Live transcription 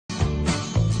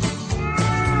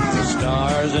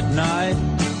stars at night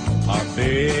are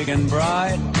big and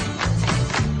bright.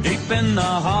 Deep in the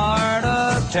heart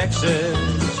of Texas,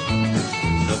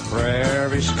 the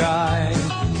prairie sky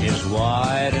is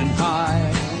wide and high.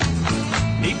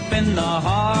 Deep in the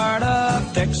heart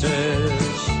of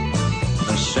Texas,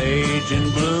 the sage in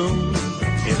bloom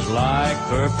is like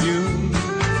perfume.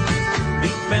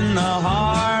 Deep in the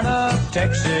heart of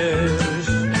Texas,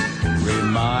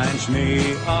 reminds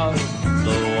me of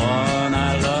the one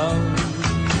I love.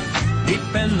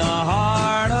 Deep in the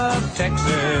heart of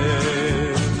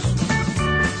Texas.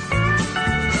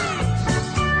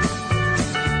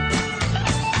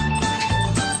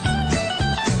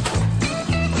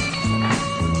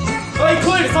 Hey,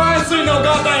 Cliff, I ain't seen no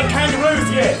goddamn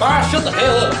kangaroos yet. Alright, shut the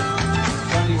hell up.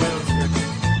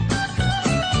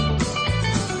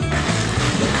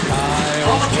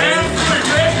 On the count of three,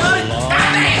 ready, buddy?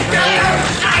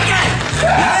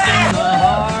 In the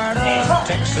heart of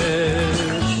Texas,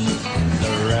 the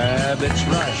rabbits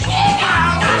rush.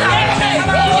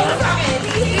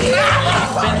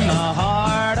 Deep in the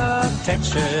heart of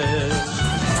Texas,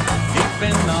 deep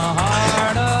in the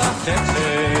heart of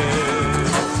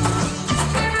Texas.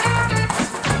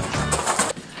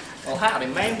 Well, howdy,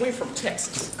 man. We're from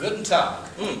Texas. Guten Tag.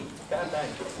 God dang.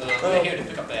 We're here to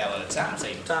pick up the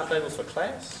timetable. Timetables for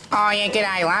class? Oh, yeah,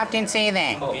 g'day, love. Didn't see you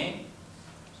there. Oh, I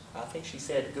think she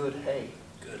said good hay.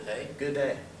 Good, hey? Good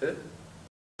day. Huh?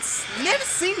 Never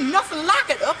seen nothing like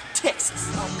it up in Texas.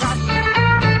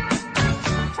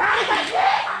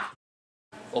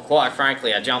 Well, quite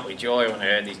frankly, I jumped with joy when I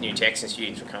heard these new Texan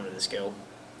students were coming to the school.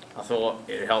 I thought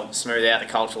it would help smooth out the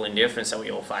cultural indifference that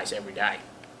we all face every day.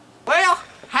 Well,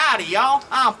 howdy, y'all.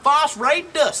 I'm Foss Ray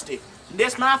Dusty. And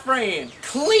this my friend,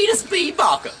 Cletus B.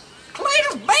 Barker.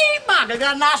 Cletus B. Barker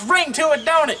got a nice ring to it,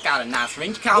 don't it? Got a nice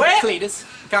ring. Call me Cletus.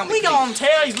 Call me We gonna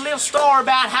tell you a little story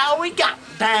about how we got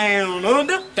down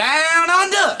under. Down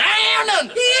under. Down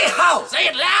under. Yeehaw. Say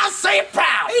it loud, say it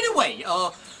proud. Anyway,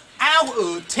 our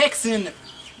Texan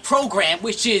program,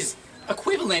 which is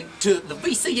equivalent to the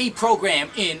VCE program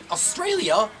in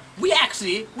Australia, we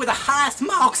actually were the highest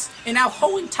marks in our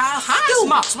whole entire school.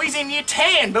 Marks? We's in year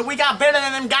 10, but we got better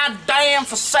than them goddamn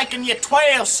forsaken year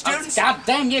 12 students.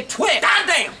 Goddamn year 12.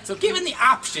 Goddamn. So given the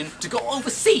option to go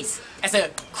overseas as a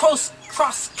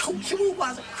cross-cultural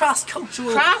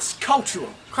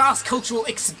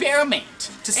experiment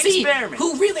to see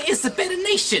who really is the better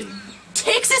nation,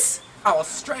 Texas or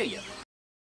Australia.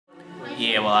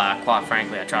 Yeah, well, quite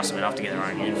frankly, I trust them enough to get their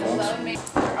own uniforms.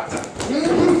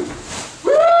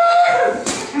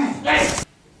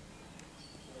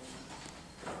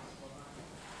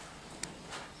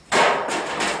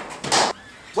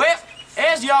 Well,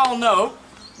 as y'all know,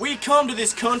 we come to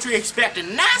this country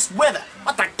expecting nice weather.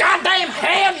 What the goddamn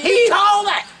hell do you call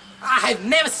that? I have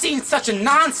never seen such a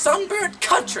non-sunburned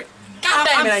country.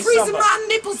 Goddamn, I'm freezing my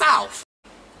nipples off.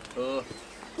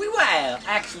 We were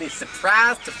actually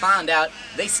surprised to find out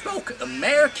they spoke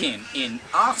American in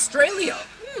Australia.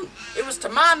 It was to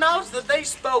my knowledge that they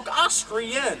spoke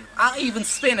Austrian. I even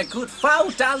spent a good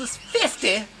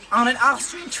 $4.50 on an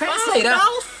Austrian translator.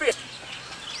 $4.50.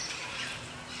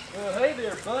 Hey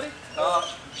there, buddy.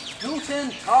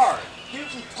 Guten Tag.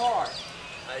 Guten Tag.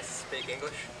 I speak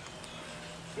English.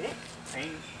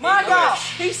 My God,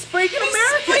 he's speaking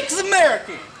American. He speaks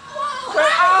American.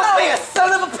 Oh, you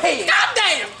son of a pig.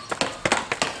 Goddamn.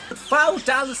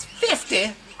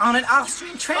 $4.50 on an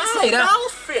Austrian translator.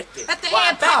 $4.50. At the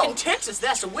Why, back in airport. Texas,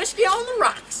 that's a whiskey on the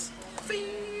rocks.